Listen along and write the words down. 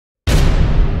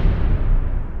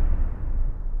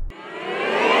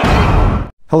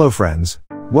Hello friends.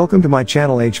 Welcome to my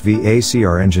channel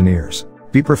HVAC-R Engineers.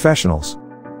 Be professionals.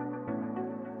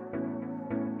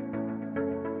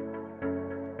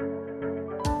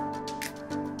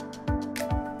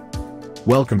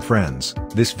 Welcome friends,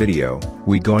 this video,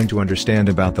 we going to understand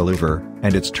about the louver,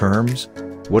 and its terms.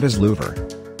 What is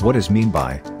louver? What is mean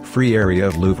by, free area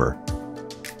of louver?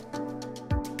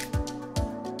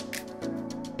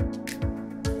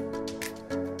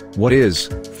 What is,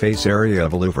 face area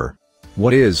of a louver?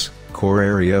 What is, core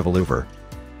area of a louver?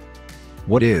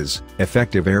 What is,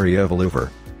 effective area of a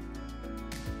louver?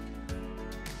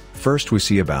 First we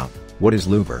see about, what is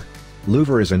louver?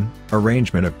 Louver is an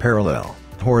arrangement of parallel,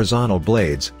 horizontal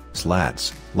blades,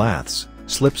 slats, laths,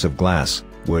 slips of glass,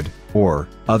 wood, or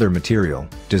other material,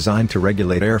 designed to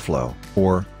regulate airflow,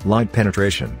 or light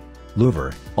penetration.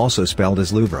 Louver, also spelled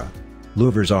as louvre.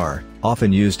 Louvers are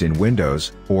often used in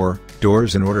windows or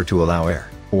doors in order to allow air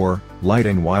or light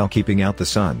in while keeping out the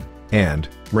sun and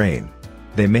rain.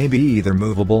 They may be either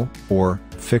movable or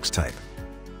fixed type.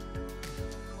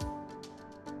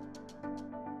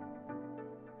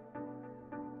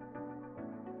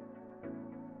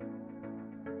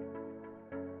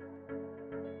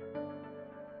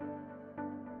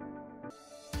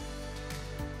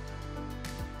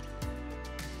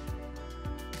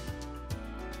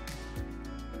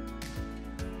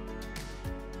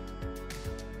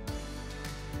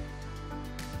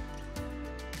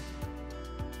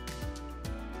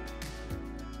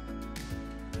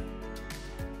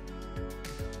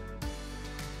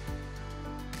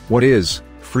 What is,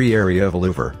 free area of a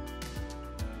louver?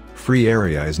 Free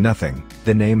area is nothing,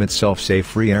 the name itself say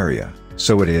free area,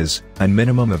 so it is, a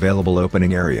minimum available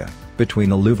opening area, between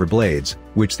the louver blades,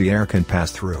 which the air can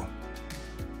pass through.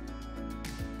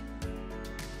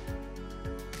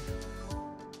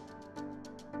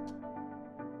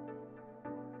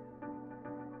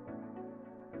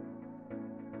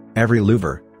 Every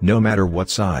louver, no matter what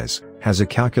size, has a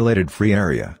calculated free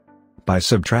area. By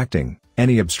subtracting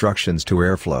any obstructions to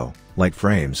airflow, like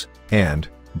frames and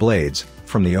blades,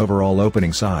 from the overall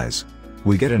opening size,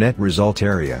 we get a net result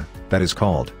area that is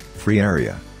called free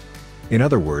area. In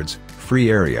other words,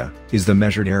 free area is the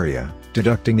measured area,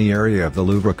 deducting the area of the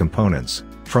louver components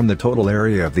from the total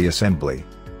area of the assembly.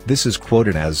 This is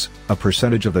quoted as a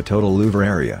percentage of the total louver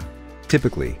area.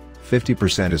 Typically,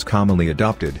 50% is commonly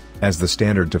adopted as the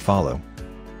standard to follow.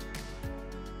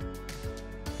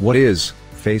 What is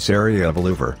face area of a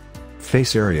louver?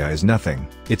 Face area is nothing,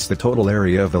 it's the total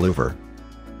area of the louver.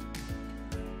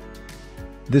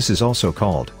 This is also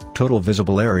called total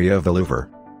visible area of the louver.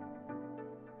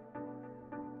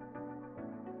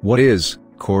 What is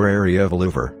core area of a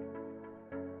louver?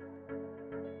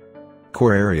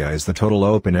 Core area is the total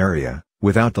open area,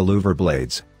 without the louver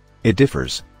blades. It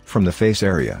differs from the face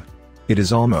area. It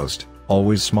is almost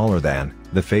always smaller than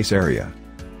the face area.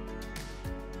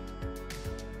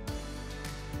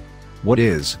 What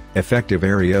is effective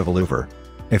area of a louver?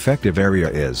 Effective area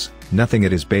is nothing,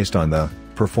 it is based on the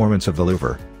performance of the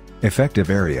louver. Effective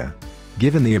area,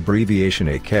 given the abbreviation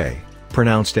AK,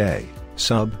 pronounced A,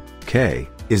 sub, K,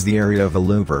 is the area of a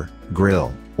louver,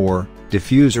 grill, or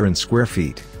diffuser in square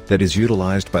feet, that is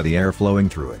utilized by the air flowing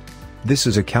through it. This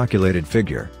is a calculated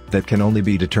figure that can only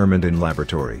be determined in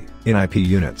laboratory, in IP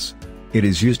units. It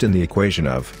is used in the equation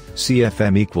of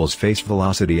CFM equals face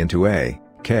velocity into A,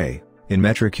 K, in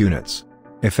metric units.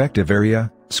 Effective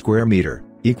area, square meter,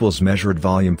 equals measured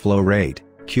volume flow rate,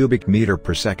 cubic meter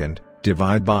per second,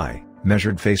 divide by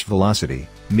measured face velocity,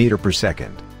 meter per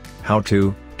second. How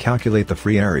to calculate the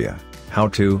free area, how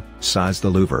to size the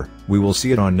louver, we will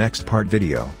see it on next part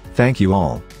video. Thank you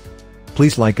all.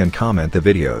 Please like and comment the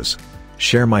videos.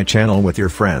 Share my channel with your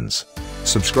friends.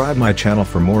 Subscribe my channel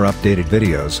for more updated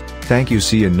videos. Thank you,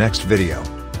 see you next video.